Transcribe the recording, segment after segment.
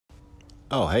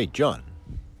Oh, hey, John.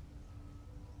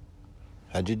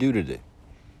 How'd you do today?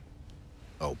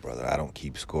 Oh, brother, I don't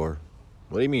keep score.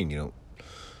 What do you mean,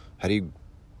 how do you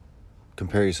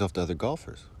compare yourself to other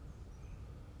golfers?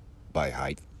 By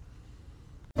height?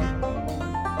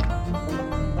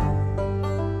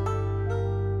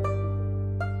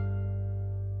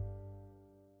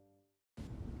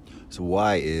 So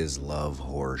why is love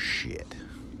horse shit?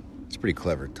 It's a pretty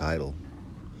clever title,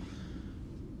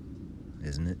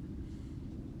 isn't it?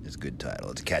 It's a good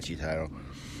title. It's a catchy title.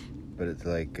 But it's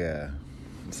like the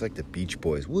Beach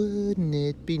Boys. Wouldn't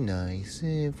it be nice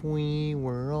if we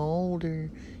were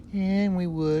older and we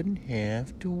wouldn't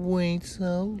have to wait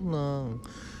so long?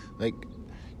 Like,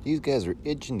 these guys are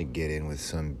itching to get in with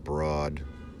some broad,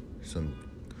 some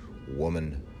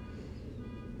woman,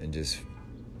 and just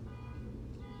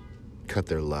cut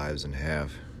their lives in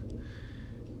half.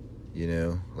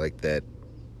 Like that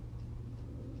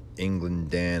England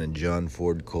Dan and John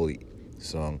Ford Coley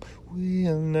song,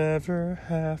 we'll never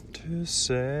have to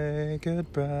say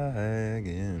goodbye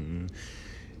again.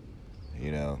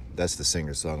 That's the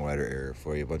singer-songwriter era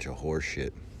for you. A bunch of horse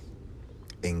shit.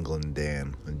 England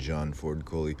Dan and John Ford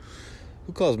Coley.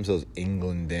 Who calls themselves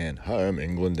England Dan? Hi, I'm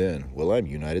England Dan. Well, I'm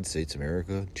United States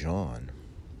America John.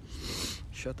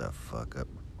 Shut the fuck up.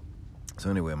 So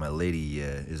anyway, my lady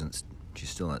she's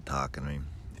still not talking to me,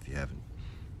 if you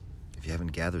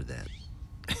haven't gathered that.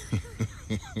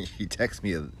 She texted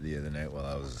me the other night while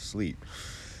I was asleep,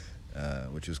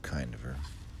 which was kind of her.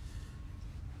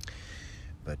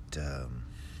 But,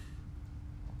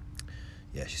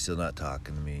 yeah, she's still not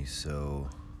talking to me, so,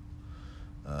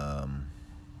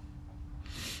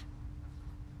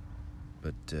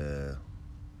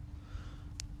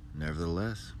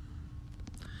 nevertheless,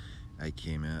 I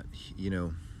came out,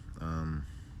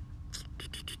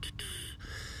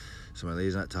 so my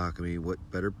lady's not talking to me. What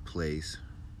better place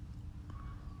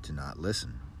to not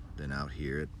listen than out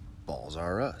here at Balls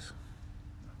R Us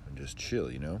and just chill,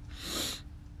 Do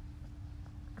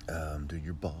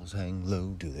your balls hang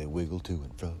low? Do they wiggle to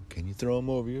and fro? Can you throw them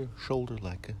over your shoulder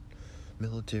like a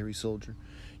military soldier?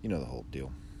 You know the whole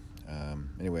deal.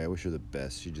 Anyway, I wish her the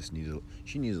best. She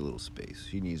needs a little space.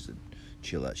 She needs to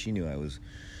chill out. She knew I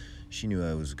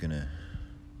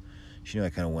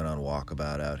kind of went on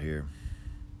walkabout out here.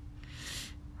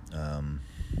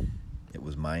 It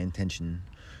was my intention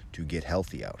to get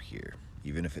healthy out here,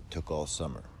 even if it took all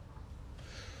summer.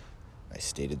 I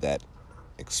stated that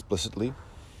explicitly,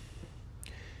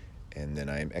 and then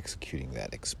I am executing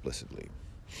that explicitly.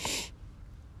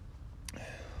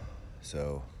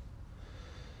 So,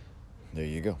 there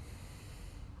you go.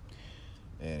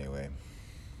 Anyway,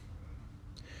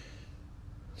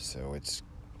 so it's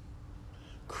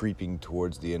creeping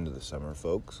towards the end of the summer,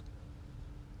 folks.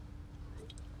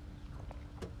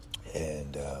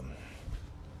 And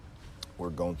we're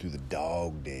going through the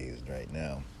dog days right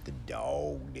now. The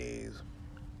dog days.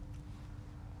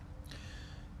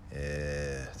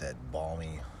 That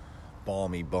balmy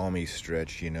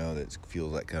stretch, that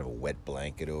feels like kind of a wet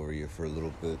blanket over you for a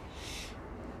little bit.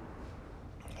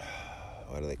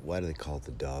 Why do they call it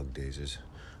the dog days?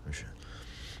 I'm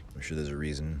sure there's a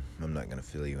reason. I'm not going to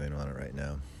fill you in on it right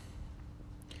now.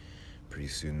 Pretty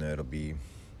soon that'll be...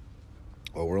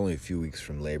 Well, we're only a few weeks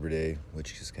from Labor Day,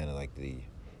 which is kind of like the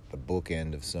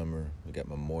bookend of summer. We got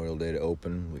Memorial Day to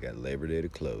open. We got Labor Day to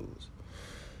close.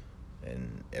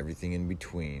 And everything in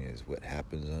between is what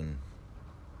happens on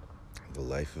the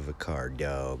life of a car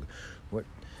dog.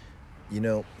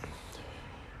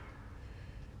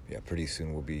 Yeah, pretty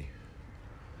soon we'll be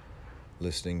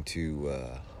listening to,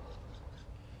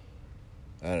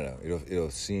 I don't know, it'll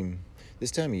seem,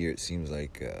 this time of year it seems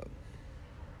like,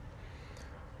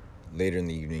 later in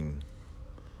the evening,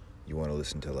 you want to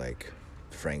listen to, like,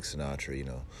 Frank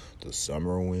Sinatra, the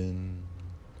summer wind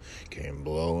came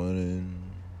blowing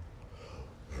in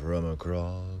from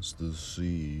across the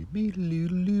sea. The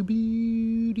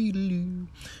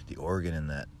organ in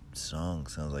that song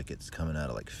sounds like it's coming out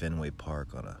of, like, Fenway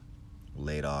Park on a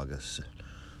late August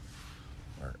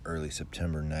or early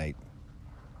September night.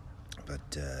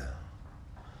 But,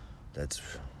 that's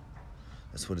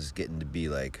what it's getting to be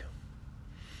like.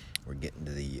 We're getting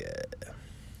to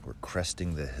we're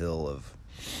cresting the hill of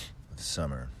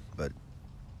summer. But,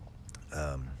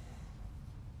 so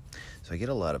I get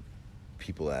a lot of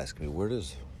people ask me,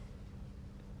 where's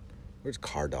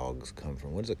car dogs come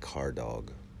from? What is a car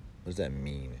dog? What does that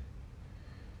mean?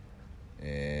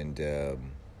 And,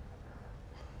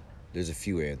 there's a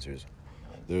few answers.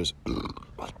 There's, ooh,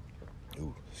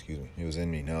 excuse me, it was in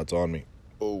me, now it's on me.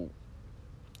 Oh,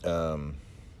 well,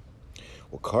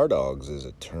 car dogs is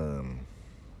a term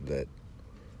that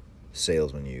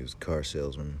salesmen use, car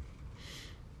salesmen,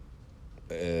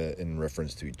 in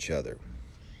reference to each other.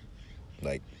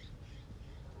 Like,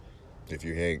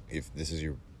 if this is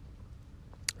your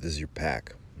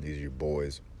pack, these are your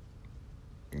boys.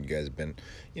 You guys have been,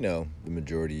 the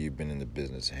majority of you've been in the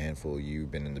business. A handful of you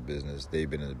have been in the business. They've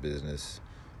been in the business.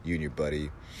 You and your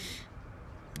buddy.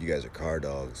 You guys are car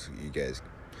dogs. You guys,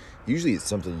 usually it's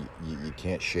something you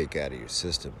can't shake out of your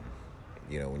system.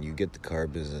 When you get the car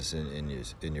business in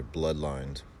your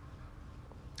bloodlines,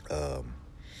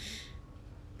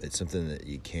 it's something that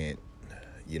you can't,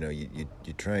 you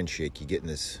try and shake. You get in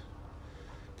this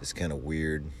kind of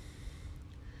weird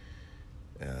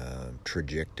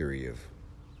trajectory of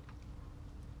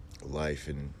life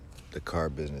in the car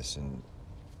business, and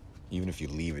even if you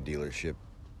leave a dealership,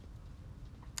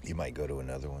 you might go to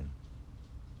another one,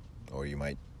 or you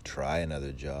might try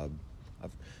another job.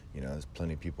 There's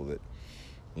plenty of people that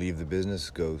leave the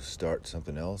business, go start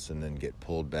something else, and then get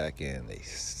pulled back in. They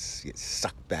get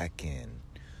sucked back in,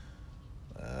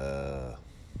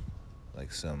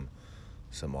 like some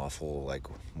awful like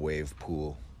wave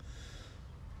pool.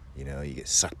 You get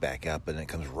sucked back up, and it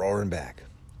comes roaring back.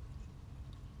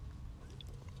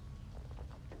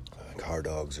 Car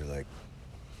dogs are like,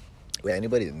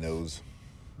 anybody that knows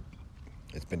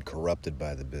it's been corrupted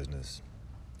by the business,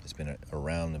 it's been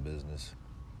around the business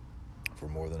for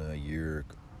more than a year,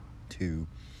 2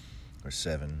 or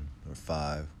 7 or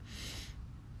 5,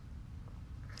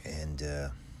 and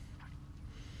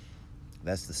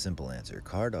that's the simple answer. A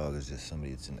car dog is just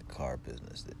somebody that's in the car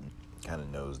business that kind of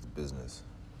knows the business,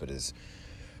 but is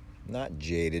not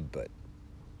jaded, but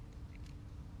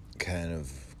kind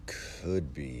of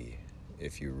could be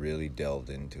if you really delved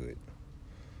into it.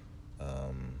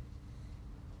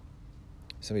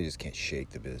 Somebody just can't shake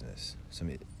the business.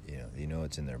 Somebody,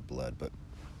 it's in their blood. But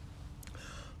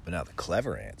now the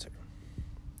clever answer.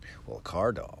 Well, a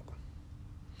car dog.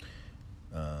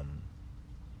 I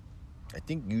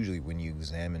think usually when you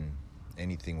examine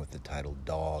anything with the title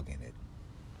dog in it,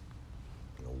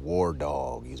 War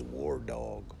Dog, he's a war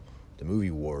dog. The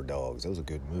movie War Dogs, that was a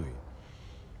good movie.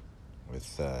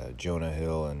 With Jonah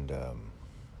Hill and,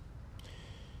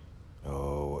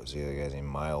 what was the other guy's name?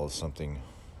 Miles something.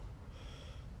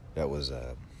 That was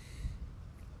the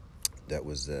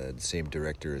same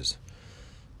director as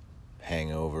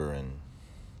Hangover and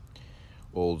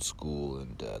Old School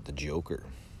and The Joker.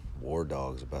 War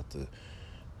Dogs, about the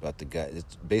guy.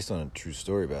 It's based on a true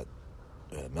story about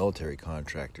military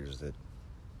contractors that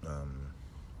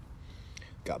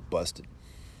got busted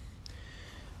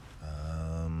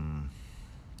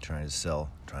trying to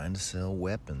sell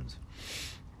weapons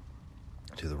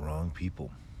to the wrong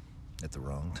people at the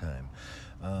wrong time.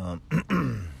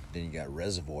 Then you got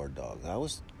Reservoir Dogs. I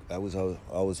was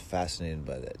always fascinated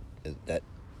by that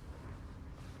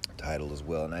title as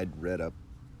well, and I'd read up,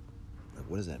 like,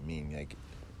 what does that mean? Like,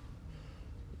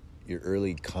 your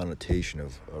early connotation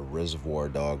of a reservoir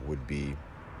dog would be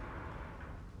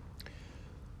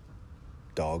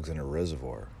dogs in a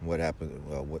reservoir. What happened?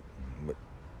 Well,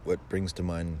 what brings to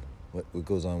mind what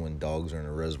goes on when dogs are in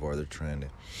a reservoir? They're trying to,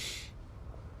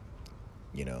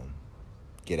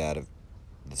 get out of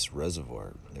this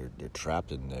reservoir. They're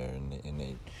trapped in there, and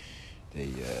they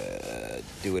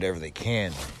do whatever they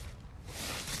can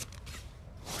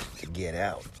to get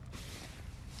out,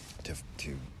 to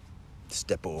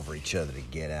step over each other to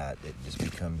get out. It just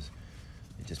becomes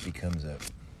a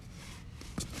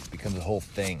whole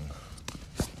thing,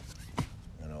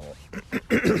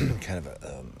 kind of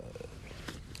a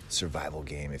survival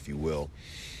game, if you will.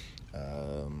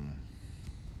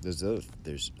 There's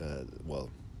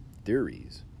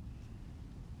theories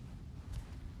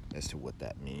as to what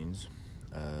that means.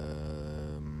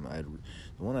 The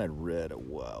one I'd read a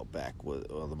while back was,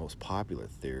 the most popular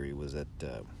theory was that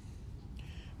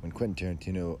when Quentin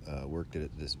Tarantino worked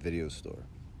at this video store,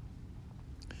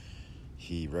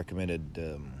 he recommended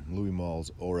Louis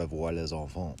Malle's Au revoir les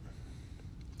enfants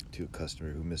to a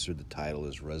customer who misheard the title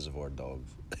as Reservoir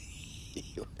Dogs.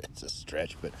 It's a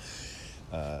stretch, but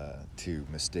to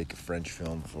mistake a French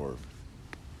film for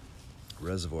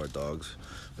Reservoir Dogs,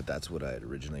 but that's what I had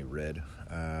originally read.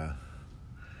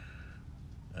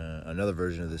 Another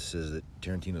version of this says that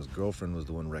Tarantino's girlfriend was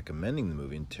the one recommending the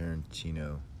movie, and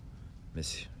Tarantino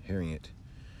mishearing it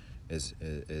as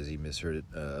he misheard it.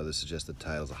 Others suggest the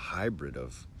title is a hybrid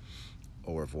of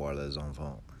Au revoir les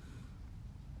enfants.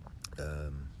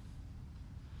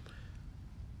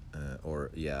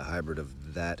 A hybrid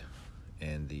of that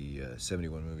and the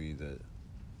 71 movie, the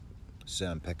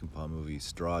Sam Peckinpah movie,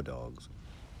 Straw Dogs.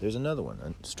 There's another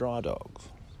one, Straw Dogs,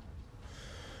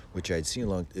 which I'd seen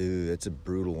long. Ooh, that's a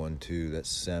brutal one too. That's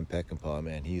Sam Peckinpah,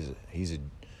 man. He's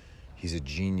a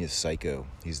genius psycho.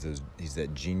 He's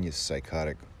that genius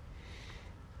psychotic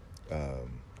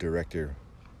director.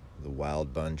 The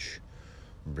Wild Bunch,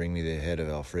 Bring Me the Head of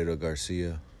Alfredo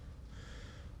Garcia,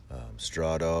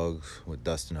 Straw Dogs with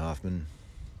Dustin Hoffman.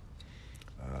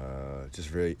 Just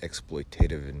very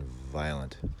exploitative and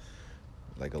violent,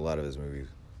 like a lot of his movies.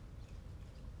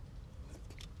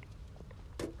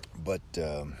 But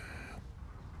the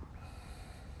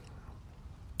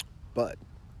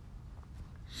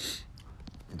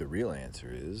real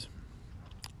answer is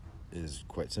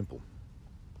quite simple.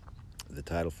 The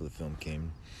title for the film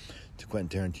came to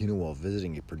Quentin Tarantino while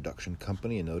visiting a production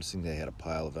company and noticing they had a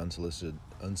pile of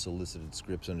unsolicited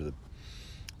scripts under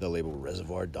the label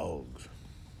Reservoir Dogs.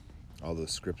 All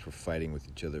those scripts were fighting with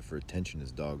each other for attention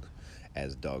as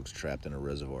dogs trapped in a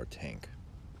reservoir tank,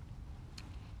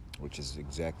 which is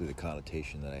exactly the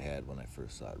connotation that I had when I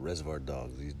first saw it. Reservoir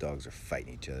Dogs. These dogs are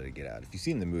fighting each other to get out. If you've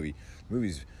seen the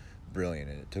movie's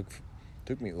brilliant, and it took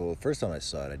me. Well, the first time I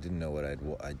saw it, I didn't know what I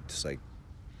just like.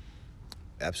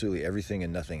 Absolutely everything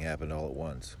and nothing happened all at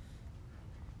once,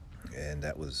 and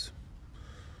that was,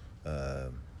 I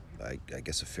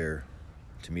guess, a fair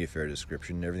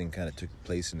description. Everything kind of took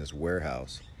place in this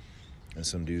warehouse, and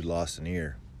some dude lost an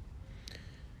ear.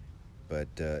 But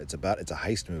it's a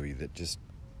heist movie that just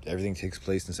everything takes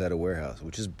place inside a warehouse,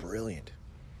 which is brilliant.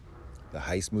 The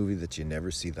heist movie that you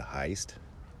never see the heist,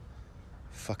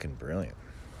 fucking brilliant.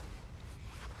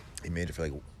 He made it for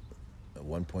like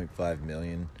 1.5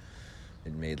 million.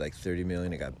 It made like 30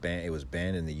 million. It got banned. It was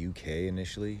banned in the UK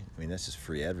initially. I mean, that's just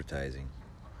free advertising.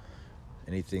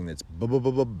 Anything that's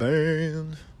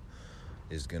banned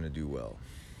is gonna do well.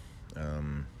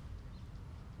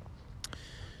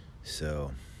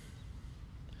 So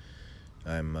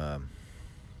I'm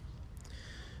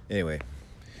anyway.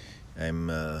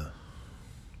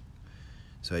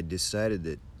 So I decided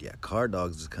that Car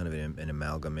Dogs is kind of an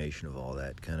amalgamation of all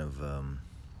that kind of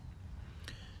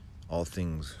all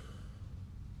things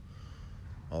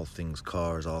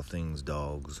cars, all things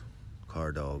dogs,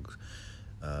 car dogs.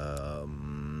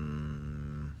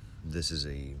 This is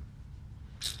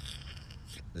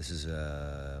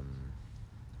I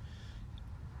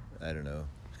don't know,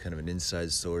 kind of an inside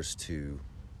source to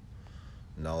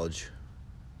knowledge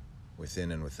within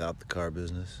and without the car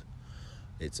business.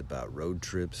 It's about road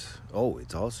trips. Oh,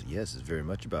 it's also, yes, it's very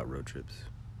much about road trips.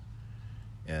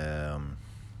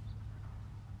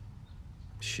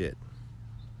 Shit.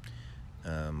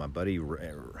 My buddy,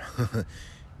 I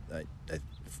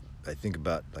think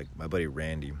about like my buddy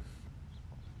Randy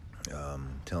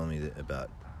telling me about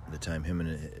the time him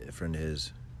and a friend of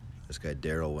his, this guy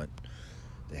Daryl, went.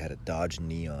 They had a Dodge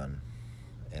Neon,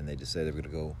 and they decided they were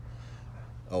gonna go.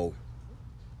 Oh,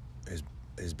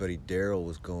 his buddy Daryl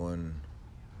was going.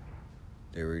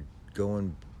 They were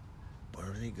going. Where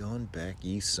were they going? Back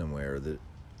east somewhere,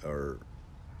 or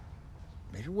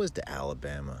maybe it was to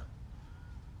Alabama.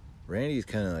 Randy's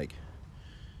kind of like,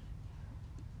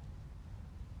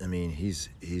 I mean, he's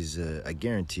I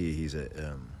guarantee he's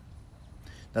a,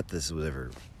 not that this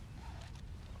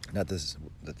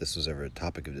was ever a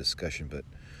topic of discussion, but,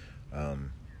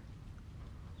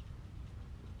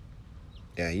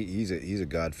 he's a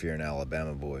God-fearing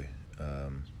Alabama boy,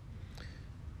 and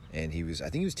I think he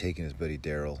was taking his buddy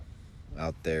Daryl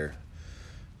out there,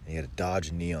 and he had a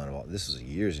Dodge Neon. This was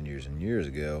years and years and years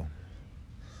ago.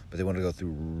 But they wanted to go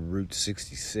through Route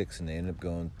 66, and they ended up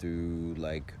going through,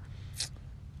 like,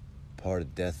 part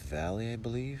of Death Valley, I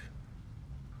believe.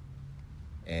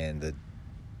 And the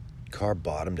car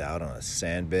bottomed out on a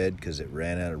sand bed because it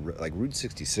ran out of... Like, Route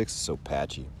 66 is so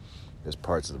patchy. There's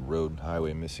parts of the road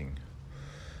highway missing.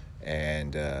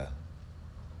 And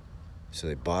so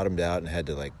they bottomed out and had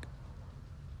to, like,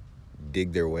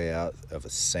 dig their way out of a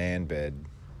sand bed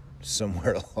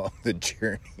somewhere along the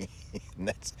journey. And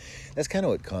that's kind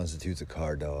of what constitutes a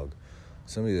car dog.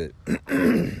 Somebody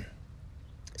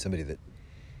that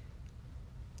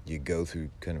you go through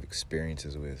kind of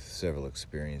experiences with, several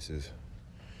experiences.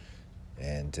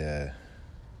 And that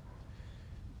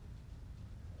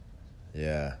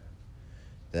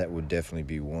would definitely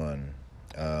be one.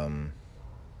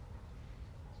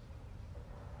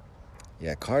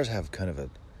 Cars have kind of a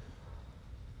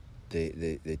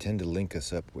they tend to link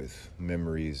us up with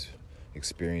memories,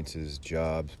 experiences,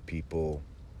 jobs, people,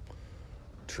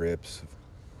 trips,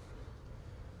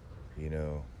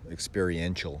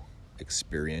 experiential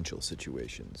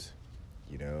situations.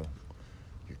 Your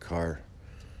car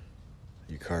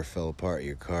fell apart,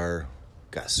 your car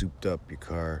got souped up, your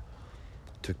car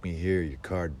took me here, your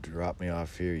car dropped me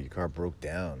off here, your car broke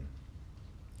down.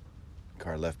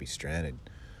 car left me stranded.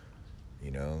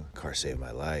 You know, car saved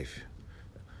my life.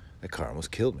 That car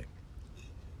almost killed me.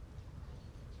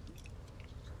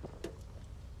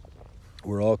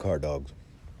 We're all car dogs.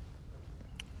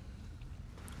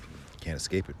 Can't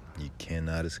escape it. You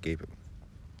cannot escape it.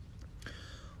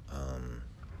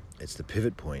 It's the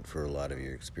pivot point for a lot of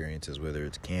your experiences, whether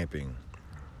it's camping,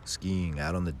 skiing,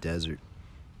 out on the desert,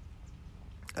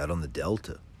 out on the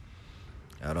Delta,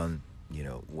 out on,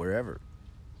 wherever.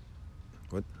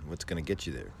 What's going to get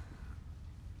you there?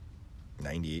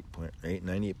 98%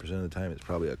 of the time, it's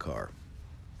probably a car.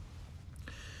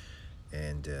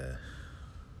 And a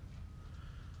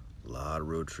lot of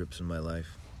road trips in my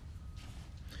life.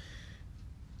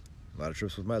 A lot of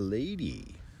trips with my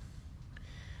lady.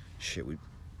 Shit, we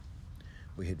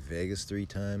hit Vegas 3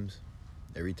 times.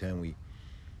 Every time we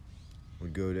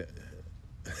would go to...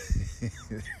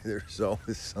 There was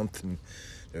always something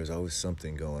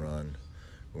going on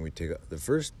when we take... The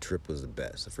first trip was the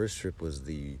best. The first trip was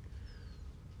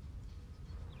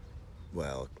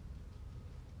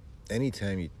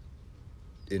anytime you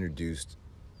introduced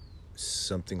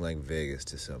something like Vegas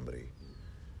to somebody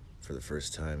for the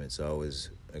first time, it's always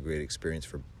a great experience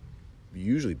for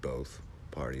usually both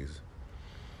parties.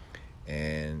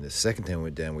 And the second time we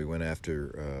went down, we went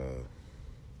after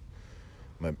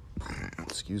my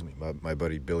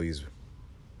buddy Billy's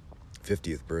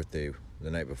 50th birthday the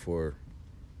night before,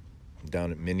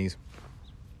 down at Minnie's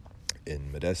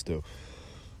in Modesto,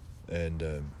 and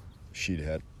she'd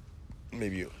had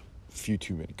maybe a few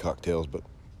too many cocktails, but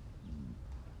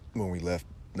when we left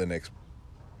the next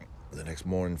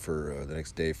morning for the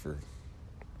next day for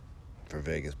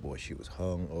Vegas, boy, she was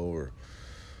hung over.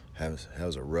 That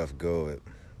was a rough go.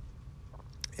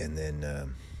 And then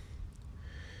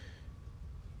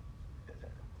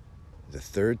the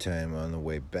third time on the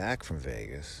way back from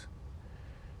Vegas,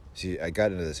 see, I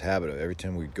got into this habit of every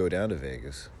time we'd go down to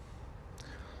Vegas,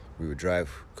 we would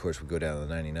drive, of course, we'd go down to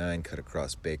the 99, cut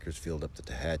across Bakersfield up to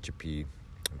Tehachapi,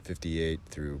 58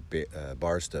 through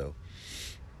Barstow.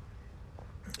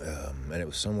 And it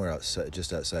was somewhere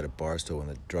just outside of Barstow when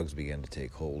the drugs began to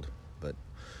take hold. But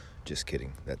just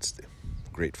kidding. That's the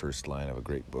great first line of a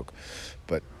great book.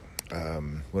 But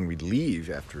when we'd leave,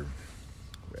 after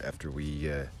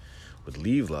we would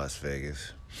leave Las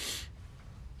Vegas,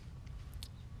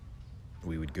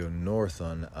 we would go north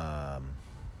on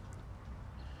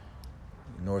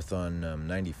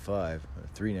 95,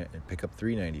 and pick up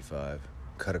 395,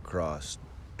 cut across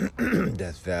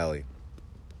Death Valley,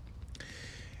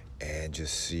 and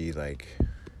just see like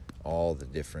all the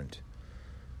different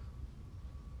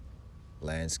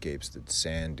landscapes, the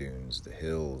sand dunes, the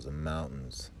hills, the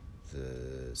mountains,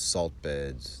 the salt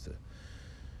beds, the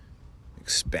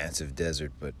expansive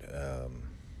desert. But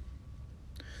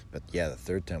yeah, the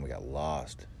third time we got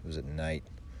lost. It was at night,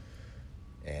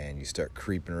 and you start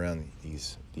creeping around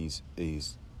the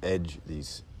edge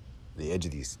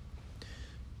of these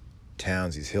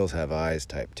towns. These hills have eyes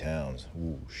type towns.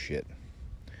 Ooh, shit.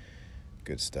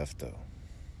 Good stuff though.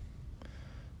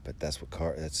 But that's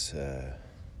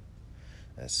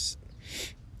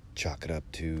chalk it up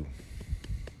to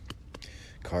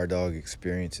car dog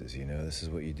experiences. This is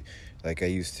what you do. Like I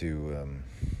used to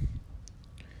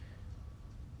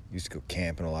go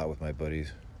camping a lot with my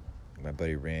buddies, my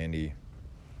buddy Randy.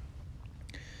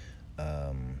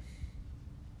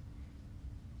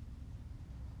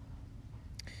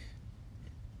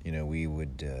 We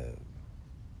would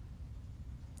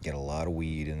get a lot of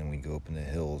weed, and then we'd go up in the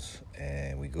hills,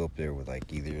 and we'd go up there with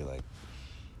either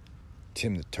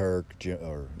Tim the Turk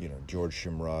or George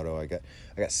Shimrado. I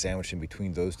got sandwiched in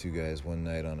between those two guys one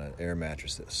night on an air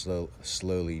mattress that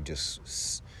slowly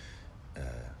just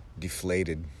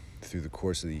deflated through the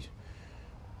course of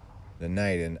the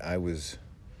night, and I was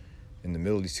in the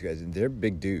middle of these two guys, and they're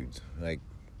big dudes. Like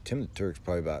Tim the Turk's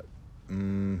probably about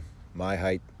my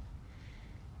height.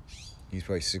 He's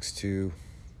probably 6'2".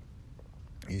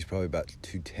 He's probably about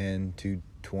 210,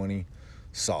 220,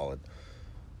 solid.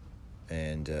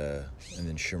 And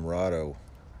then Shimrado,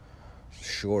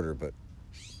 shorter but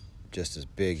just as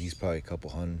big. He's probably a couple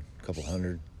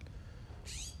hundred.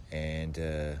 And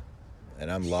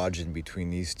I'm lodged in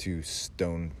between these two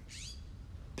stone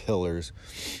pillars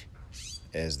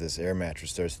as this air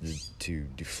mattress starts to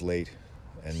deflate,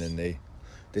 and then they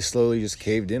slowly just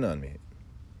caved in on me.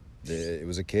 It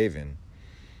was a cave-in,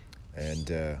 and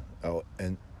then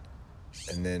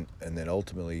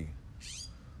ultimately,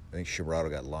 I think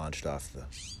Shimrado got launched off the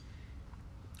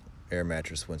air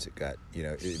mattress once it got,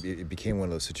 it became one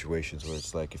of those situations where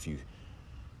it's like if you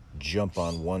jump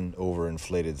on one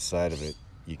overinflated side of it,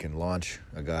 you can launch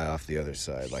a guy off the other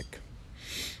side. Like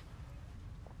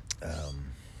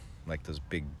like those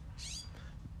big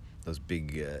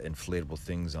inflatable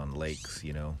things on lakes,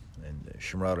 you know. And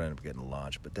Shimrado ended up getting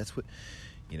launched, but that's what,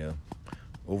 you know,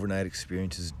 overnight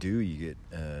experiences do. You get,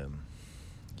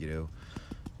 you know,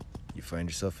 you find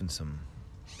yourself in some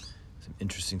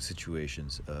interesting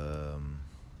situations.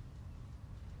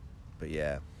 But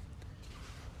yeah,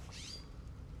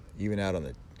 even out on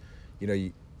the, you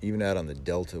know, even out on the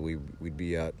Delta, we'd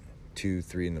be out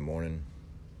 2-3 in the morning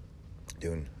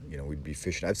doing, you know, we'd be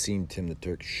fishing. I've seen Tim the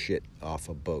Turk shit off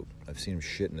a boat. I've seen him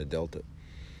shit in the Delta.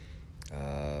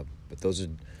 But those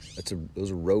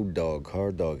are road dog,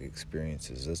 hard dog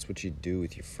experiences. That's what you do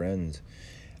with your friends.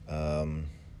 You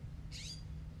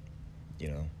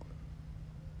know,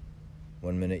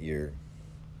 one minute you're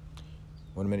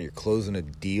closing a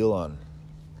deal on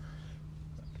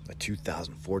a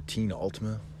 2014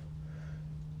 Altima,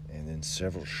 and then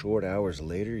several short hours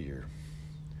later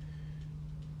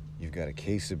you've got a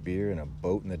case of beer and a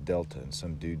boat in the Delta, and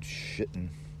some dude shitting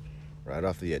right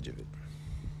off the edge of it.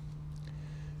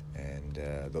 And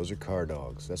those are car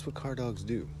dogs. That's what car dogs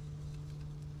do.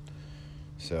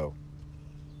 So,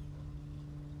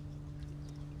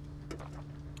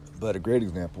 but a great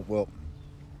example, well,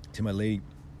 to my lady,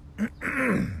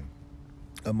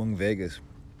 among Vegas,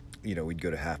 you know, we'd go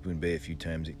to Half Moon Bay a few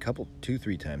times,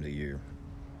 2-3 times a year.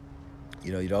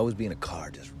 You know, you'd always be in a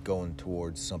car just going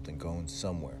towards something, going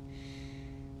somewhere.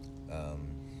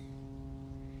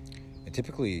 And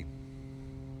typically,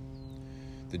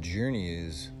 the journey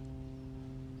is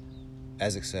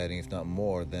as exciting, if not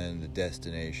more, than the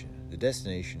destination. The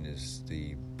destination is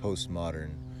the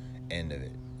postmodern end of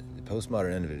it. The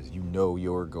postmodern end of it is, you know,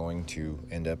 you're going to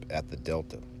end up at the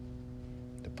Delta.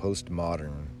 The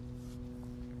postmodern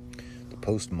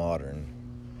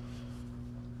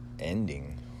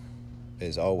ending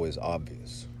is always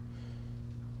obvious.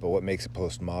 But what makes it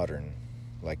postmodern,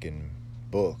 like in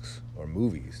books or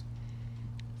movies,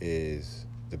 is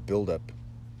the build-up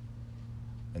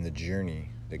and the journey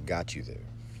that got you there.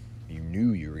 You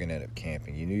knew you were going to end up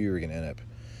camping. You knew you were going to end up,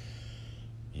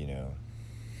 you know,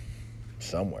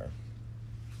 somewhere.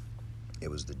 It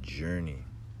was the journey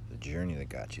that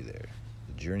got you there.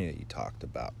 The journey that you talked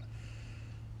about.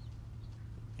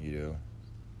 You know?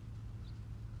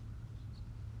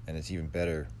 And it's even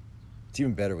better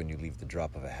when you leave the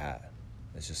drop of a hat.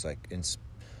 It's just like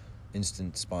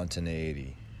instant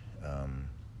spontaneity.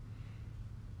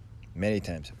 Many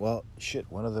times. Well, shit,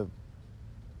 one of the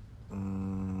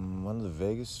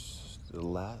Vegas, the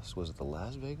last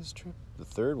Vegas trip? The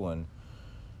third one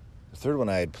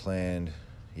I had planned,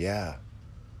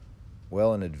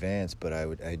 well in advance, but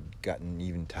I'd gotten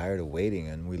even tired of waiting,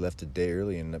 and we left a day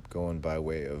early and ended up going by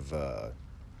way of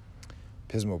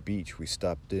Pismo Beach. We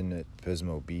stopped in at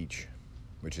Pismo Beach,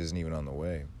 which isn't even on the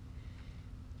way.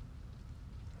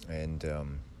 And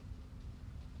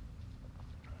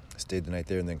stayed the night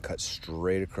there and then cut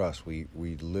straight across. We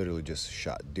literally just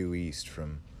shot due east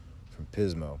from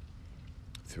Pismo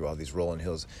through all these rolling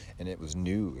hills, and it was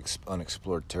new,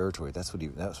 unexplored territory. That's what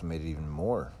made it even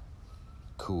more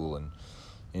cool and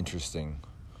interesting.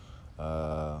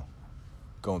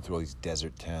 Going through all these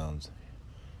desert towns,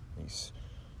 these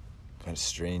kind of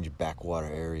strange backwater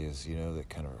areas, you know, that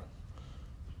kind of are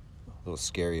a little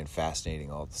scary and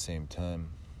fascinating all at the same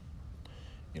time.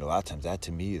 You know, a lot of times that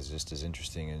to me is just as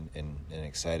interesting and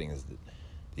exciting as the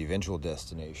eventual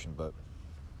destination. But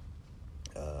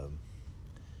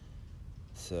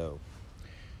so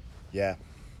yeah,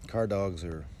 car dogs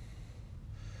are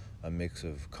a mix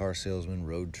of car salesmen,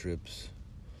 road trips,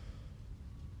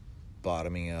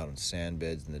 bottoming out on sand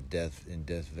beds in Death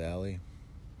Valley,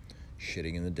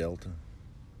 shitting in the Delta.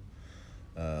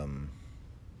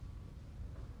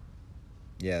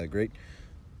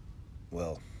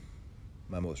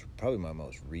 My most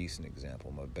recent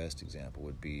example, my best example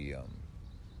would be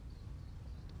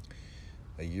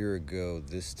a year ago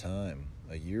this time,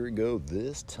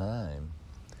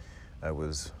 I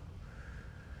was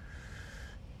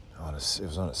it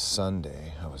was on a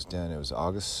Sunday. It was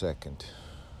August 2nd,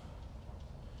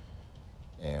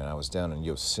 and I was down in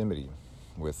Yosemite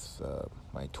with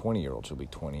my 20-year-old. She'll be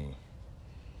 20 in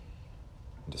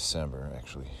December,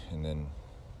 actually. And then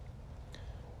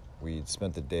we'd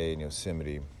spent the day in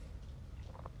Yosemite,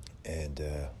 and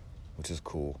which is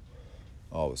cool.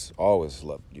 Always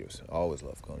loved Yosemite. Always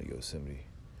loved going to Yosemite.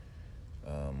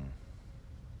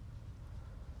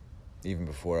 Even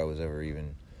before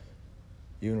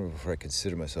I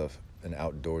considered myself an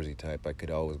outdoorsy type, I could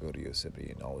always go to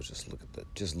Yosemite and always just look at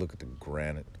the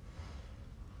granite,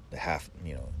 the half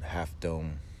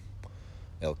dome,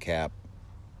 El Cap,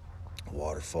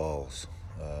 waterfalls,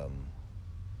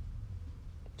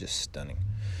 just stunning.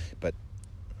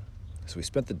 So we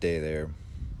spent the day there.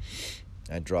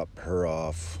 I dropped her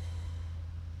off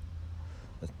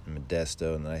at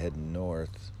Modesto, and then I head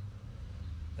north.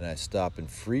 And I stop in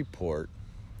Freeport,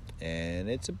 and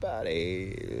it's about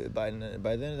by then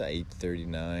it's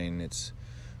 8:39.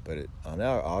 On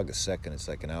August 2nd, it's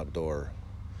like an outdoor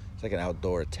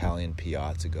Italian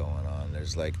piazza going on.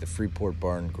 There's like the Freeport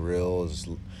Bar and Grill is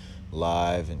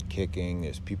live and kicking.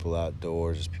 There's people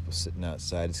outdoors. There's people sitting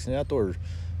outside. It's an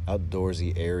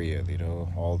outdoorsy area,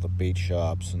 all the bait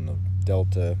shops and the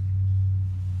Delta,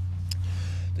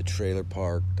 the trailer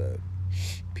park, the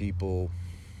people,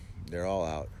 they're all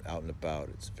out and about.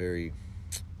 It's very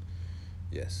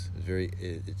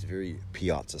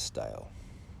piazza style.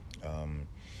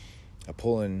 I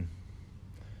pull in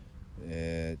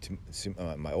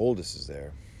my oldest is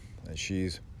there, and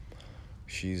she's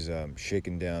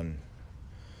shaking down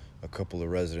a couple of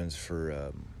residents for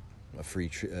a free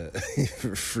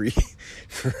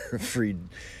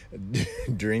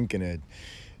drink and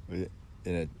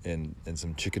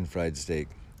some chicken fried steak.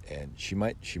 And she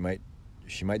might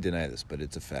deny this, but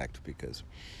it's a fact because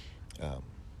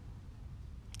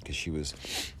she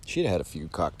had a few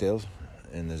cocktails,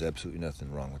 and there's absolutely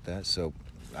nothing wrong with that. So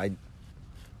I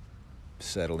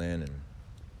settled in, and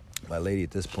my lady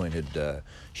at this point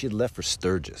she had left for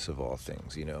Sturgis of all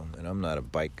things, and I'm not a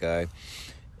bike guy,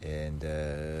 and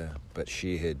but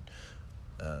she'd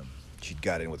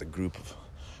got in with a group of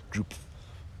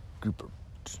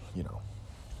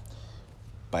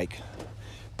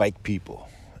bike people,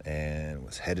 and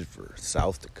was headed for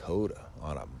South Dakota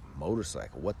on a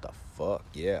motorcycle. What the fuck?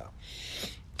 Yeah.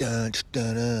 Dun,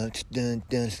 dun, dun, dun,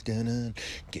 dun, dun, dun.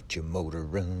 Get your motor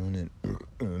running.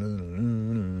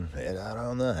 Head out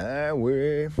on the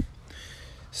highway.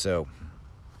 So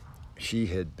she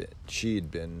had been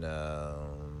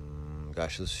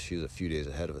she was a few days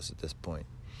ahead of us at this point.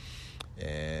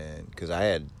 And because I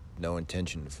had no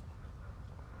intention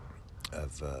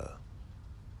of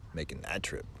making that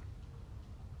trip,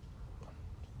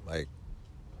 like,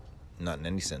 not in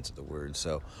any sense of the word.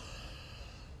 So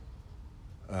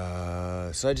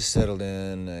I just settled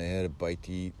in. I had a bite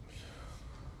to eat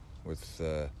with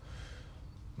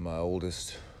my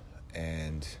oldest,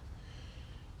 and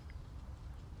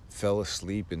fell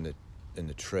asleep in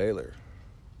the trailer,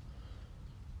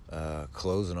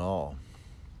 clothes and all.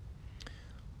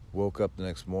 Woke up the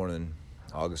next morning,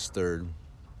 August 3rd,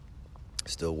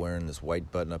 still wearing this white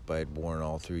button-up I had worn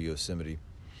all through Yosemite,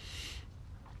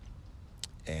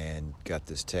 and got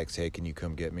this text, "Hey, can you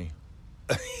come get me?"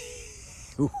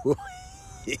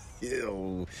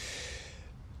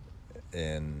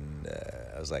 And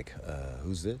I was like,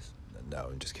 who's this? No,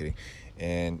 I'm just kidding.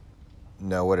 And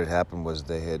no, what had happened was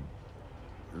they had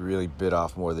really bit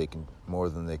off more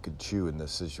than they could chew in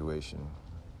this situation.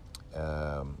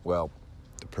 Well,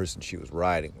 the person she was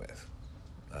riding with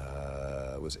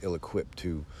was ill-equipped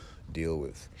to deal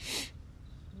with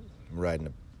riding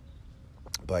a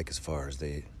bike as far as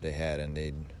they had, and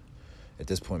they'd at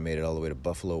this point made it all the way to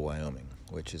Buffalo, Wyoming,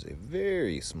 which is a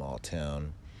very small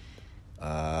town,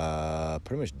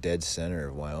 pretty much dead center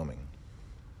of Wyoming.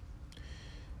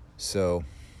 So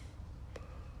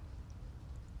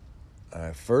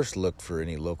I first looked for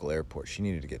any local airport. She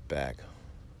needed to get back,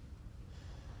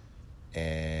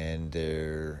 and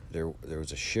there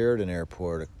was a Sheridan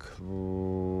Airport, a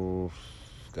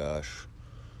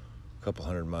couple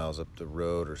hundred miles up the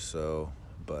road or so,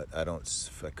 but I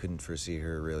couldn't foresee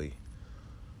her really.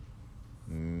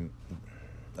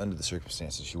 Under the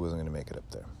circumstances, she wasn't going to make it up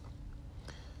there.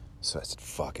 So I said,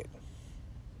 fuck it.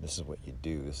 This is what you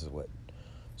do. This is what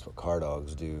car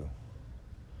dogs do.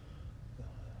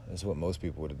 This is what most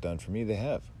people would have done for me. They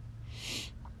have.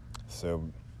 So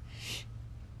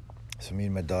me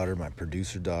and my daughter, my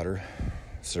producer daughter,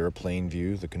 Sarah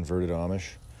Plainview, the converted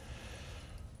Amish,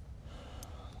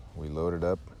 we loaded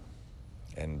up,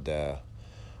 and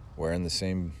wearing the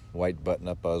same white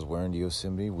button-up I was wearing to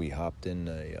Yosemite, we hopped in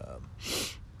a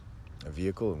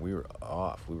vehicle, and we were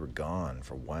off. We were gone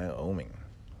for Wyoming.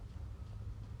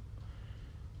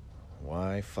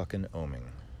 Why fucking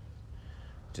Wyoming?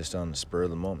 Just on the spur of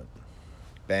the moment.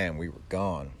 Bam, we were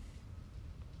gone.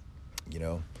 We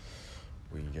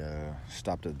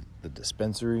stopped at the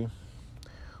dispensary.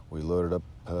 We loaded up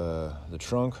the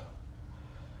trunk.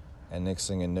 And next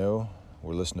thing I know,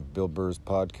 we're listening to Bill Burr's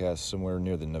podcast somewhere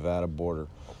near the Nevada border.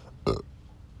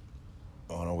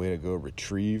 On our way to go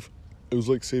retrieve. It was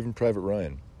like Saving Private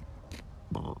Ryan.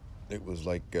 It was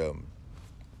like, it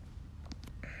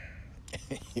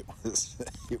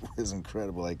was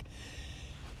incredible. Like,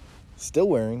 still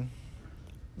wearing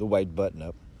the white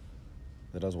button-up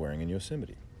that I was wearing in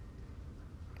Yosemite.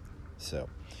 So,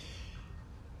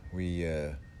 we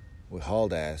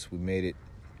hauled ass. We made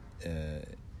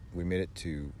it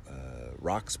to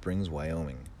Rock Springs,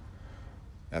 Wyoming.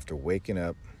 After waking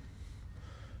up,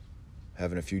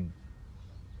 having a few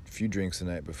drinks the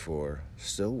night before,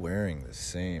 still wearing the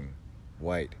same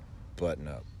white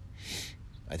button-up.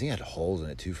 I think it had holes in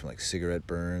it too from like cigarette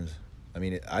burns. I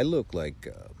mean, I look like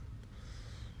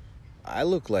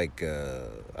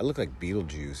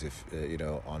Beetlejuice if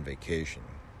on vacation.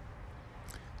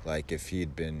 Like if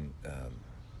he'd been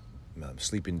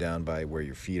sleeping down by where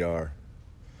your feet are,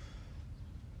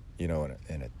 in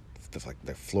like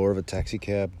the floor of a taxi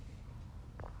cab.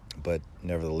 But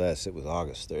nevertheless, it was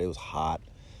August. It was hot.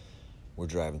 We're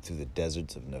driving through the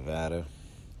deserts of Nevada,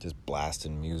 just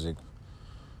blasting music,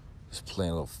 just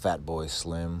playing a little Fat Boy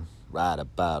Slim. Right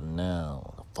about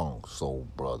now, the Funk Soul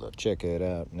Brother. Check it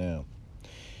out now.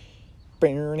 But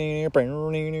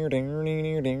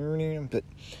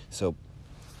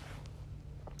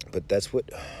that's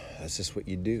just what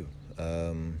you do.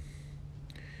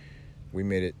 We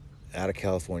made it out of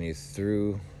California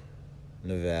through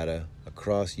Nevada,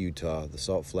 across Utah, the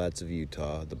Salt Flats of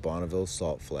Utah, the Bonneville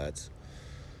Salt Flats.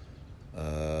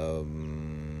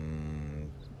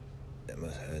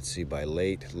 Let's see, by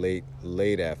late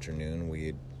afternoon, we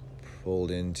had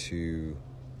gone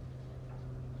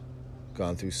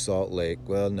through Salt Lake.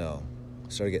 Well, no,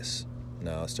 it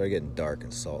started getting dark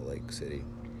in Salt Lake City.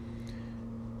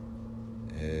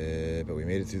 But we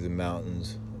made it through the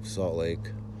mountains of Salt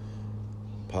Lake,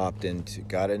 crossed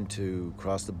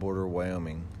the border of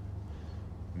Wyoming,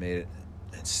 made it,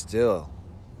 and still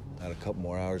had a couple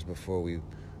more hours before we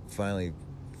finally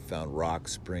found Rock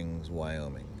Springs,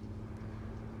 Wyoming.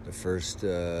 The first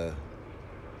place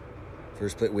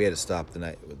we had to stop the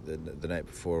night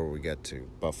before we got to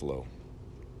Buffalo.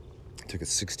 It took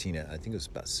us I think it was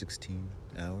about 16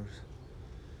 hours.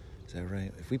 Is that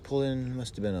right? If we pulled in, it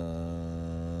must have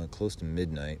been close to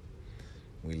midnight.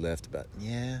 We left about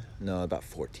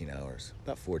 14 hours.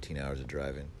 About 14 hours of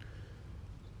driving.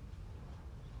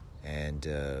 And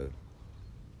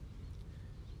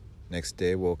next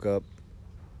day, woke up.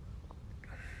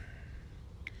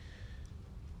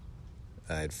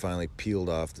 I had finally peeled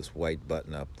off this white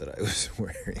button-up that I was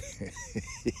wearing.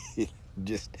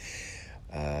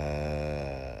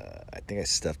 I think I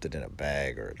stuffed it in a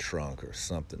bag or a trunk or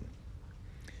something.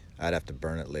 I'd have to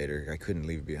burn it later. I couldn't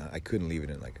leave it behind. I couldn't leave it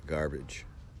in like a garbage.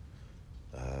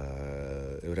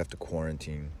 It would have to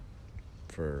quarantine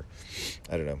for,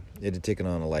 I don't know. It had taken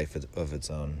on a life of its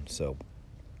own. So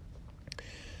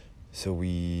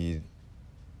we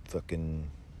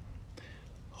fucking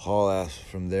haul ass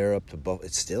from there up to Buffalo.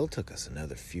 It still took us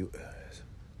another few.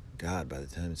 God, by the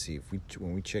time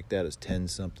when we checked out, it was 10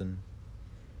 something.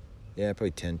 Yeah,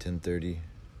 probably 10:30 in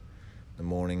the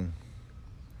morning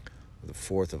of the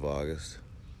 4th of August.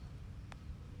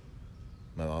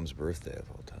 My mom's birthday of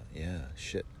all time. Yeah,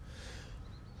 shit.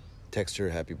 Text her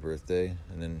happy birthday,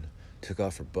 and then took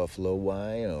off for Buffalo,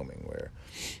 Wyoming, where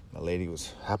my lady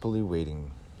was happily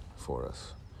waiting for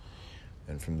us.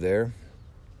 And from there,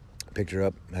 picked her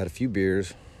up, had a few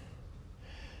beers,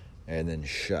 and then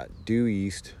shot due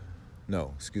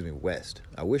west.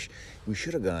 I wish we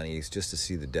should have gone east just to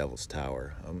see the Devil's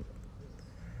Tower.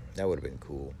 That would have been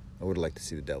cool. I would have liked to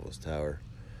see the Devil's Tower.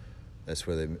 That's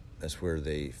where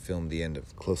they filmed the end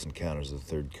of Close Encounters of the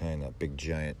Third Kind. That big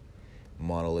giant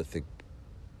monolithic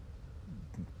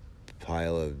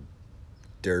pile of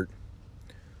dirt.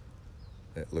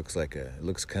 It looks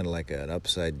kind of like an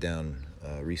upside down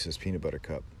Reese's peanut butter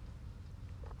cup.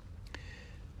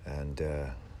 And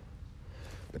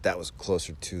but that was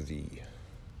closer to the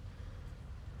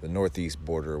northeast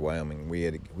border of Wyoming. We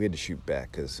had to shoot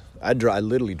back because I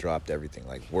literally dropped everything,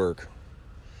 like work,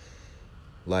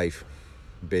 life,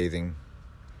 bathing,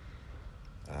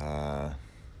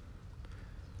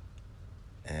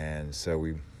 and so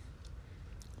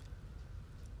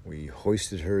we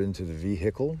hoisted her into the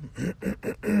vehicle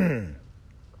and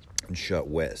shot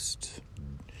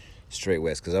straight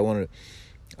west, because I was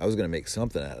going to make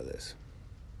something out of this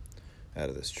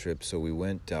trip. So we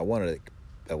went. I wanted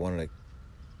to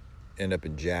end up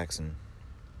in Jackson,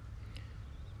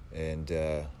 and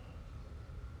I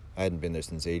hadn't been there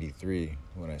since '83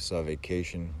 when I saw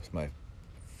Vacation with my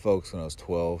folks when I was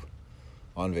 12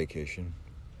 on vacation.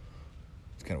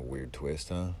 It's kind of a weird twist,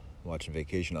 huh? Watching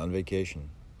Vacation on vacation.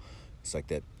 It's like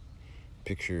that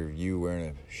picture of you wearing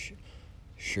a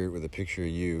shirt with a picture of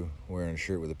you wearing a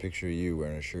shirt with a picture of you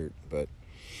wearing a shirt. But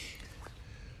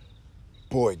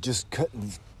boy, just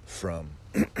cutting from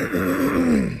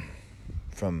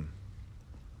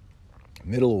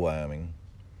middle of Wyoming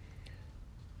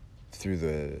through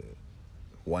the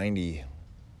windy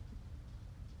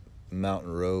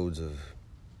mountain roads of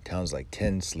towns like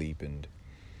Ten Sleep and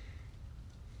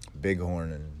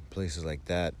Bighorn and places like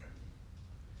that.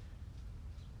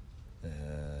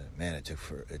 Man, it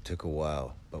took a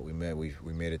while, but we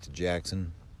made it to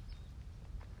Jackson,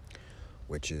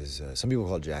 which is some people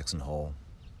call it Jackson Hole,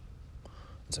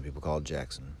 and some people call it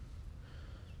Jackson.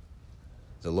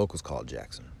 The locals call it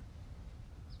Jackson.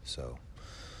 So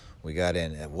we got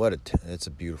in. It's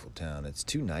a beautiful town. It's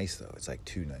too nice though. It's like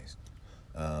too nice.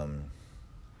 A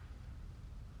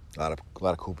lot of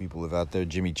cool people live out there.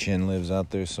 Jimmy Chin lives out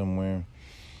there somewhere.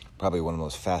 Probably one of the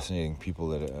most fascinating people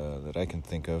that I can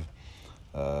think of.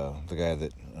 The guy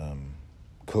that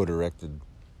co-directed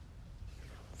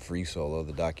Free Solo,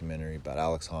 the documentary about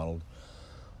Alex Honnold.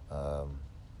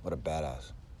 What a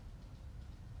badass.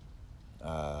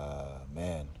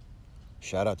 Man,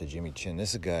 shout out to Jimmy Chin. This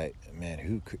is a guy,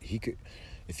 man, he could,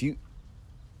 if you,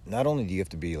 not only do you have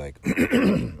to be like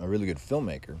a really good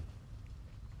filmmaker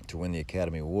to win the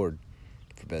Academy Award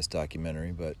for Best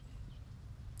Documentary, but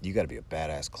you got to be a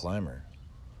badass climber.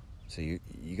 So you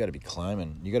got to be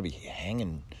climbing. You got to be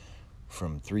hanging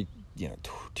from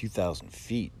 2,000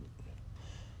 feet,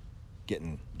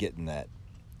 getting that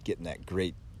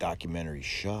great documentary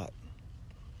shot.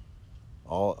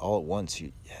 All at once.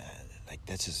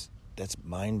 That's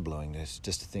mind blowing. That's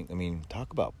just to think. I mean,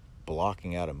 talk about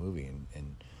blocking out a movie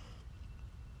and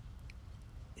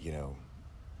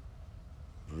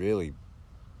really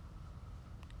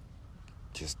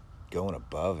just going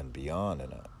above and beyond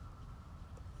in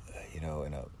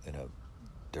a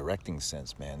directing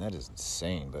sense, man. That is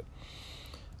insane. But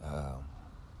as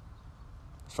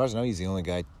far as I know, he's the only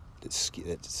guy that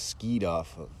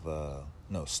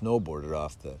snowboarded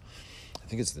off the. I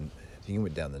think he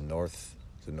went down the north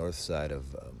side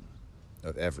of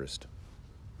Everest.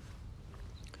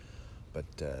 But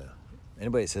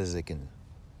anybody that says they can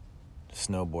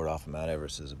snowboard off of Mount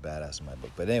Everest is a badass in my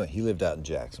book. But anyway, he lived out in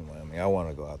Jackson, Wyoming. I want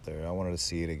to go out there. I wanted to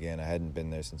see it again. I hadn't been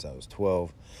there since I was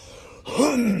 12.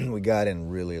 We got in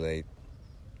really late,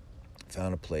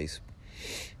 found a place,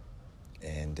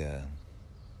 and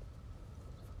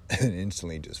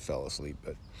instantly just fell asleep.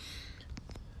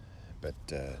 But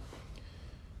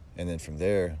and then from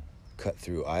there, cut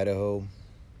through Idaho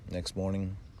next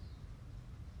morning,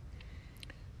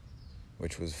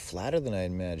 which was flatter than I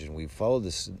imagined. We followed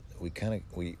this. We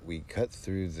cut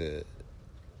through the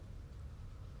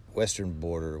western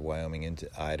border of Wyoming into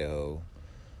Idaho,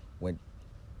 went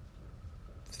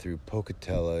through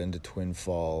Pocatello into Twin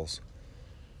Falls,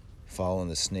 following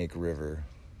the Snake River,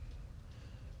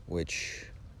 which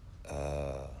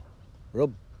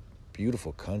real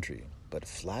beautiful country, but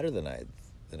flatter than I'd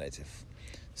say.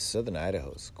 Southern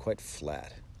Idaho is quite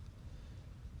flat,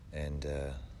 and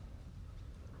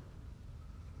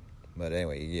but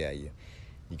anyway, yeah, you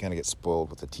kind of get spoiled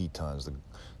with the Tetons,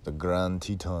 the Grand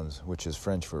Tetons, which is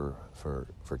French for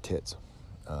tits.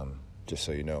 Just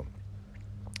so you know,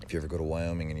 if you ever go to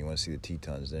Wyoming and you want to see the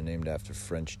Tetons, they're named after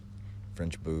French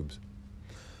boobs.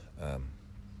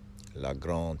 La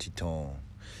Grande Teton.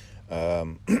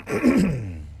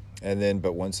 And then,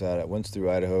 but once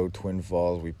through Idaho, Twin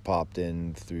Falls, we popped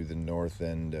in through the north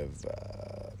end of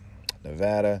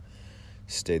Nevada,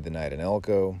 stayed the night in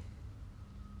Elko,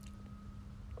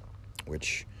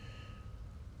 which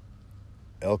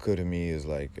Elko to me is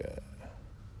like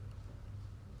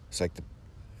it's like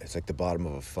the bottom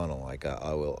of a funnel. Like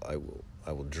I will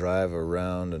drive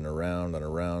around and around and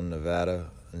around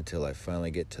Nevada until I finally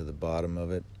get to the bottom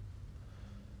of it,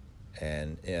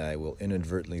 and I will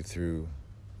inadvertently through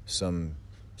some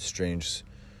strange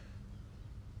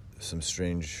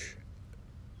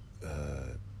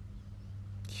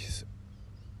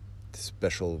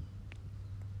special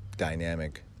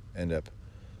dynamic end up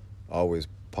always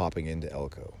popping into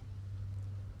Elko,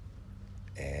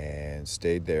 and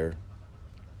stayed there,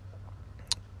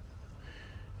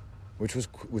 which was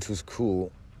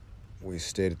cool. We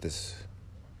stayed at this.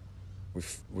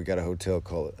 We got a hotel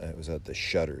called, it was at the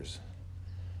Shutters,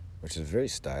 which is very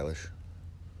stylish.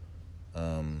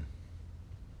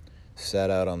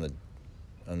 Sat out on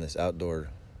this outdoor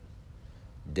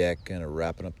deck, kind of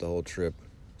wrapping up the whole trip,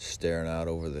 staring out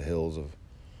over the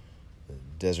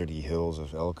deserty hills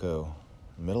of Elko,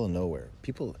 middle of nowhere.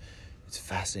 People, it's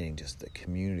fascinating just the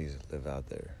communities that live out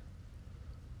there,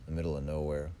 the middle of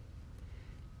nowhere.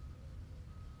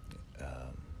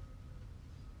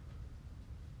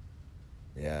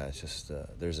 Yeah, it's just,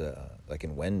 there's like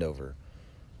in Wendover,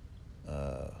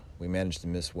 we managed to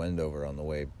miss Wendover on the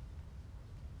way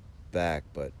back,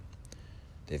 but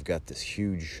they've got this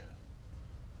huge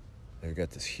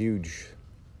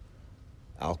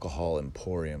alcohol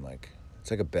emporium, like,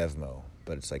 it's like a Bevmo,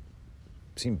 but it's like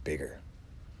seen bigger.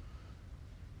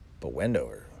 But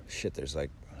Wendover, shit, there's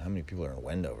like, how many people are in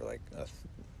Wendover? Like,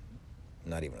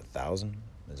 not even 1,000?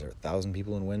 Is there 1,000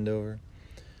 people in Wendover?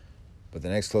 But the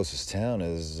next closest town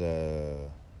is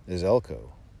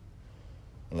Elko.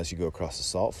 Unless you go across the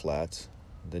Salt Flats,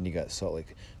 then you got Salt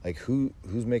Lake. Like,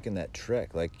 who's making that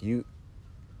trek? Like, you,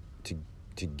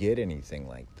 to get anything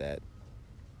like that,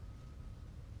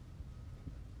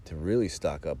 to really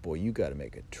stock up, boy, you got to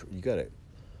make you got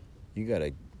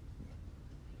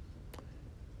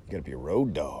to be a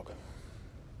road dog.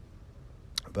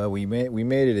 But we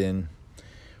made it in.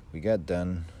 We got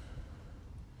done.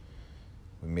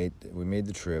 We made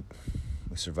the trip.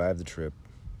 We survived the trip.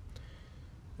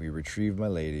 We retrieved my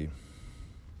lady.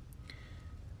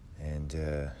 And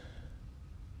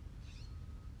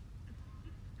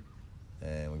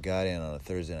we got in on a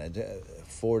Thursday night. A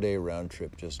 4-day round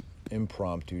trip, just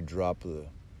impromptu, drop of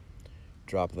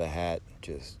the hat.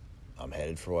 Just, I'm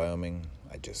headed for Wyoming.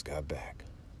 I just got back.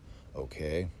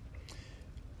 Okay.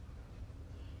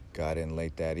 Got in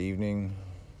late that evening.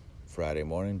 Friday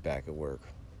morning, back at work.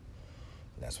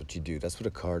 And that's what you do. That's what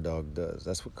a car dog does.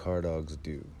 That's what car dogs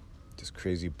do. Just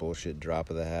crazy bullshit, drop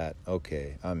of the hat.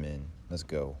 Okay, I'm in. Let's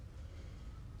go.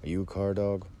 Are you a car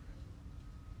dog?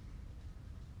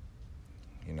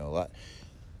 You know,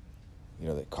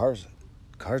 that cars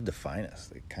define us.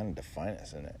 They kind of define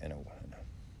us in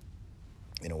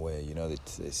a way. You know, they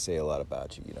say a lot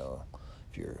about you. You know,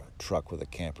 if you're a truck with a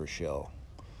camper shell,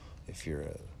 if you're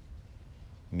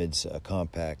a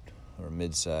compact or a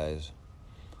mid-size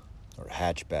or a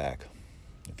hatchback,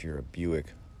 if you're a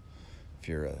Buick, if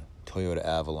you're a Toyota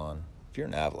Avalon. If you're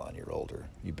an Avalon, you're older.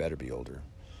 You better be older.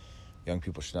 Young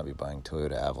people should not be buying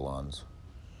Toyota Avalons.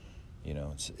 You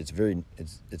know,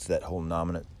 it's that whole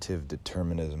nominative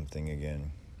determinism thing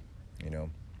again. You know,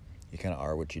 you kind of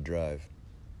are what you drive.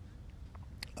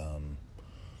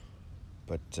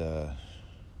 But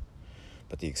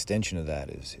the extension of that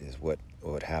is what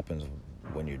happens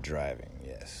when you're driving.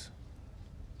 Yes,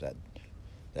 that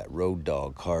road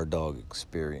dog, car dog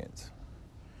experience.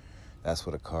 That's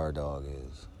what a car dog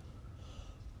is.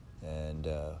 And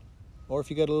or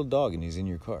if you got a little dog and he's in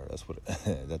your car,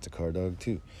 that's a car dog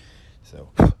too. So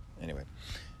anyway,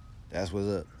 that's what's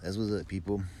up. That's what's up,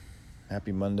 people.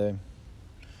 Happy Monday.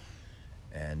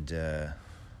 And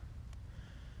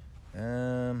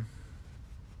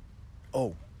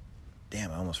oh,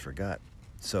 damn, I almost forgot.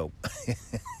 So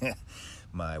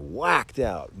my whacked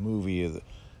out movie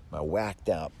my whacked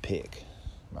out pick.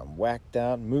 My whacked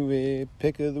out movie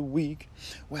pick of the week.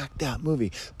 Whacked out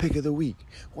movie pick of the week.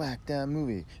 Whacked out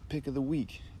movie pick of the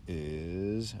week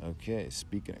is, okay,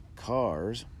 speaking of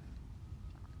cars,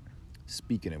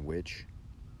 speaking of which,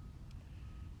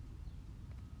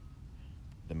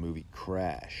 the movie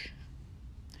Crash.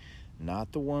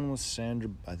 Not the one with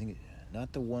Sandra, I think,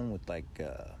 not the one with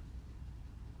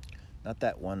not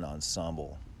that one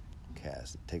ensemble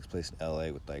cast. It takes place in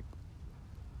LA with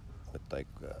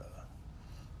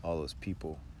all those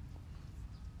people.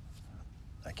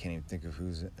 I can't even think of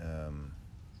who's the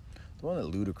one that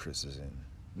Ludacris is in.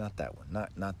 Not that one.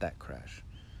 Not that Crash.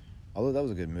 Although that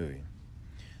was a good movie.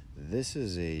 This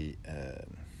is a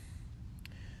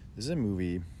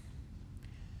movie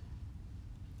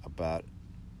about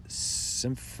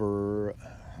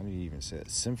how do you even say it?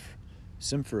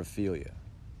 Symphorophilia.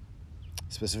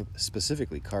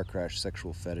 Specifically, car crash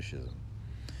sexual fetishism.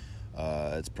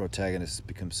 Its protagonists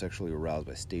become sexually aroused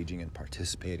by staging and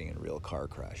participating in real car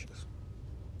crashes.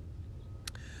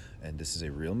 And this is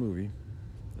a real movie.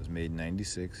 It was made in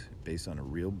 '96, based on a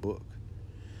real book.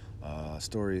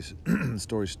 Stories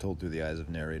told through the eyes of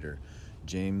narrator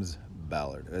James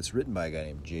Ballard. It's written by a guy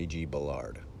named J.G.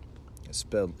 Ballard. It's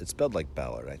spelled like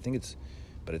Ballard. I think it's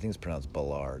pronounced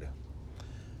Ballard.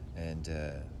 And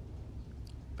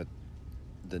but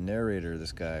the narrator,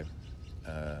 this guy,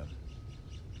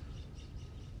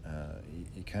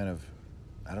 he kind of,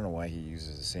 I don't know why he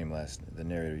uses the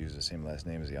narrator uses the same last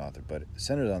name as the author, but it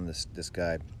centered on this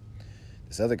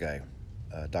other guy,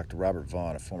 Dr. Robert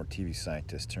Vaughn, a former TV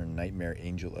scientist turned nightmare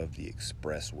angel of the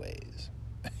expressways.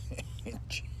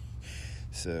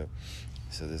 So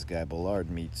this guy Ballard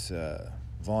meets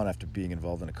Vaughn after being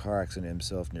involved in a car accident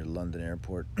himself near London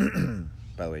Airport.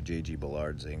 By the way, J.G.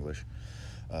 Ballard's English.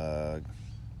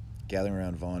 Gathering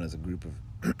around Vaughn is a group of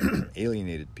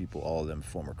alienated people, all of them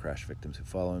former crash victims, who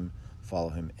follow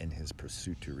him in his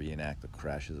pursuit to reenact the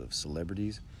crashes of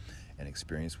celebrities and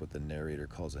experience what the narrator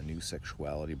calls a new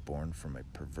sexuality born from a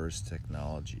perverse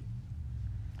technology.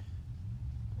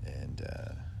 And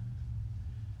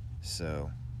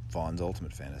so Vaughn's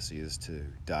ultimate fantasy is to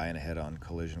die in a head-on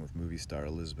collision with movie star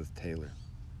Elizabeth Taylor.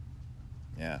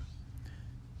 Yeah,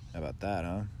 How about that,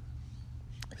 huh?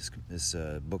 This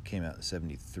book came out in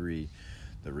 1973.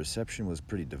 The reception was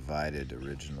pretty divided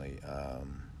originally.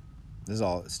 This is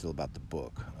all still about the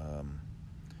book.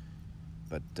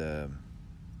 But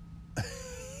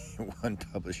one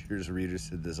publisher's reader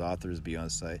said this author is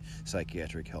beyond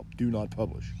psychiatric help. Do not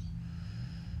publish.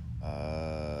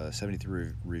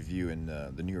 73 review in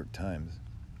the New York Times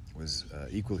was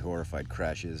equally horrified.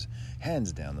 Crash is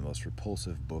hands down the most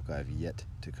repulsive book I've yet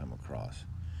to come across.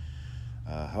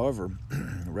 However,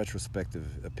 retrospective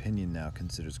opinion now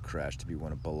considers Crash to be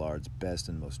one of Ballard's best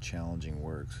and most challenging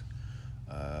works.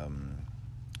 When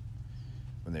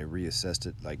they reassessed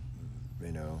it, like,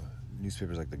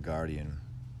 newspapers like The Guardian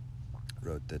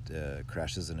wrote that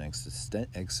Crash is an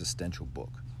existential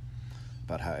book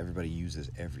about how everybody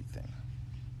uses everything,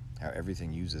 how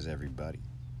everything uses everybody,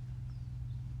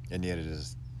 and yet it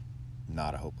is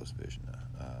not a hopeless vision.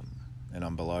 And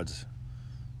on Ballard's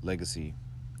legacy,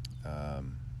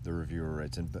 the reviewer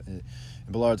writes, in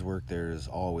Ballard's work there is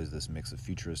always this mix of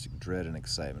futuristic dread and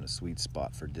excitement, a sweet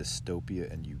spot for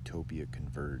dystopia and utopia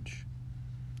converge.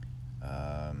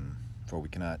 For we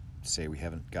cannot say we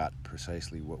haven't got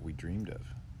precisely what we dreamed of,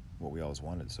 what we always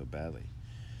wanted so badly.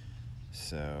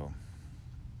 So,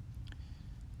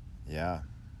 yeah,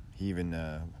 he even,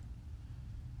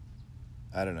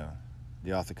 I don't know,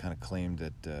 the author kind of claimed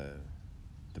that the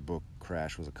book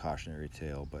Crash was a cautionary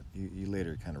tale, but he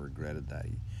later kind of regretted that.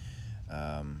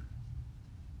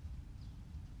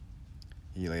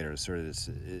 He later asserted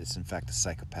it's in fact a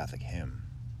psychopathic hymn.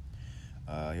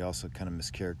 He also kind of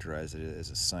mischaracterized it as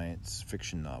a science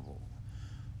fiction novel,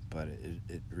 but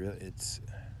it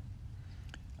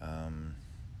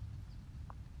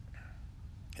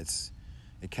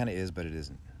kind of is, but it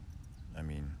isn't. I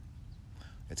mean,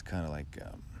 it's kind of like,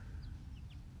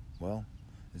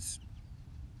 it's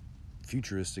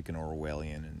futuristic and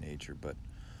Orwellian in nature, but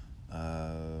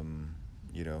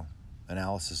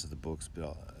analysis of the books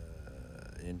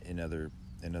in other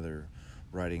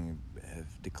writing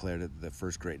have declared it the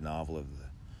first great novel of the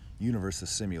universe of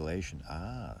simulation.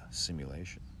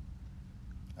 Simulation.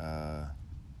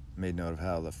 Made note of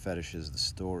how the fetish is the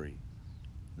story,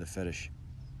 the fetish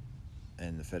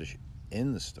and the fetish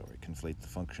in the story conflate the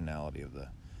functionality of the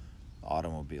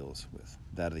automobiles with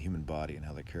that of the human body, and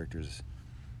how the characters'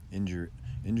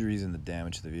 injuries and the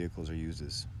damage to the vehicles are used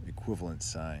as equivalent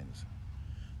signs.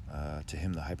 To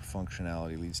him, the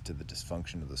hyperfunctionality leads to the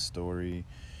dysfunction of the story,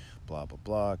 blah, blah,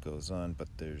 blah, it goes on, but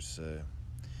there's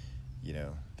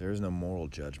no moral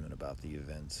judgment about the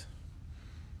events.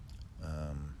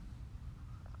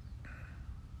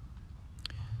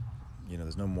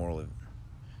 There's no moral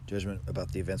judgment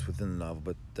about the events within the novel,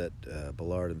 but that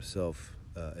Ballard himself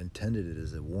intended it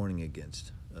as a warning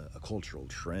against a cultural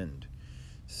trend.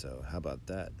 So how about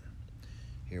that?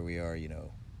 Here we are,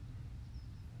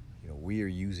 we are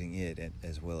using it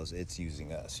as well as it's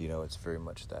using us. It's very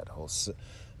much that whole.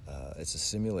 It's a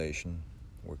simulation,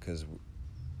 because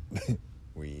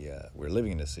we're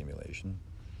living in a simulation.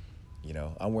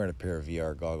 I'm wearing a pair of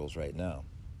VR goggles right now,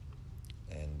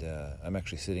 and I'm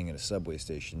actually sitting in a subway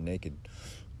station naked,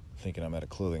 thinking I'm at a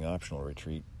clothing optional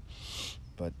retreat.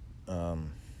 But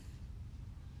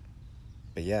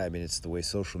yeah, I mean, it's the way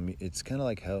social media. It's kind of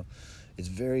like how it's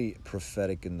very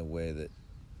prophetic in the way that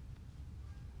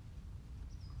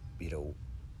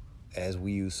as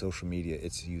we use social media,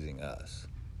 it's using us.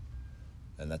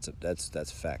 And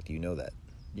that's fact. You know that.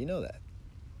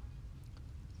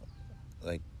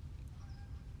 Like,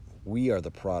 we are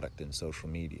the product in social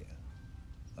media.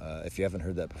 If you haven't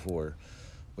heard that before,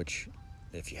 which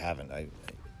if you haven't,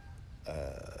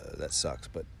 that sucks.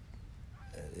 But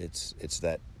it's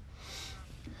that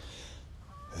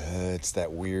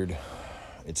weird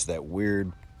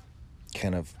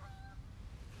kind of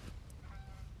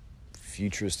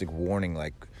futuristic warning,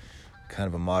 like kind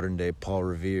of a modern day Paul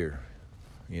Revere.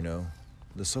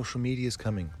 The social media is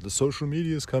coming.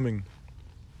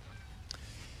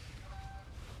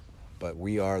 But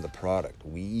we are the product.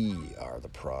 We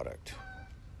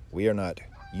are not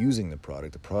using the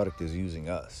product. The product is using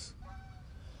us.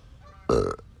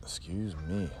 Excuse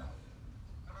me.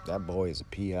 That boy is a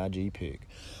P.I.G. pig.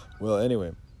 Well,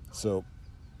 anyway, so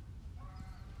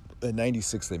in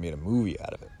 96 they made a movie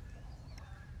out of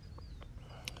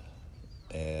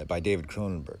it by David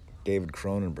Cronenberg. David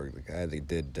Cronenberg, the guy that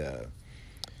did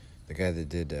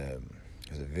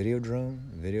was it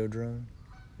Videodrome?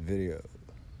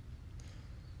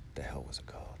 The hell was it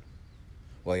called?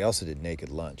 Well, he also did Naked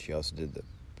Lunch. He also did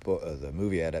the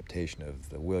movie adaptation of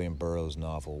the William Burroughs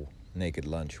novel Naked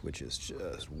Lunch, which is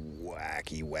just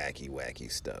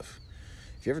wacky stuff.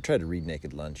 If you ever tried to read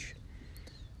Naked Lunch,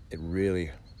 it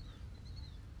really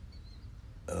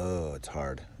oh, it's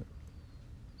hard.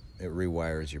 It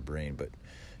rewires your brain,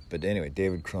 but anyway,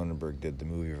 David Cronenberg did the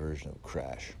movie version of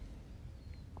Crash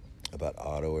about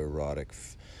autoerotic.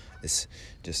 It's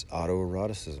just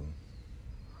autoeroticism.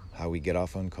 How we get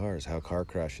off on cars, how car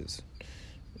crashes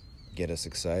get us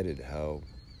excited, how,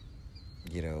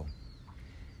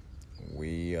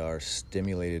 we are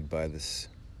stimulated by this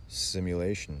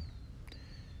simulation.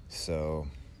 So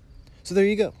there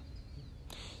you go.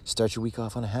 Start your week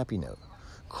off on a happy note.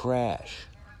 Crash,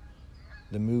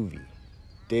 the movie.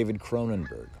 David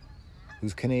Cronenberg,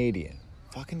 who's Canadian.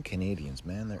 Fucking Canadians,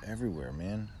 man. They're everywhere,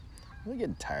 man. I'm really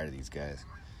getting tired of these guys.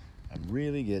 I'm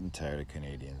really getting tired of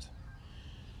Canadians.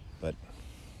 But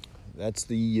that's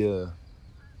the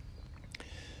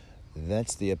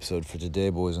episode for today,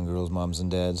 boys and girls, moms and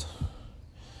dads.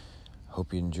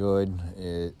 Hope you enjoyed.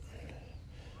 It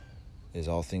is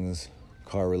all things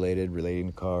car related, relating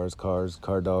to cars,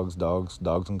 car dogs, dogs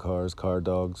and cars, car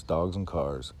dogs, dogs and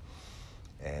cars.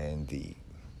 And the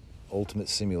ultimate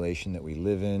simulation that we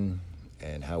live in,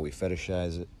 and how we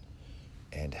fetishize it,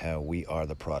 and how we are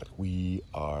the product. We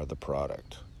are the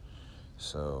product.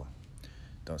 So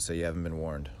don't say you haven't been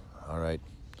warned. All right,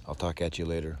 I'll talk at you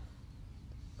later.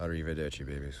 Arrivederci,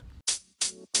 babies.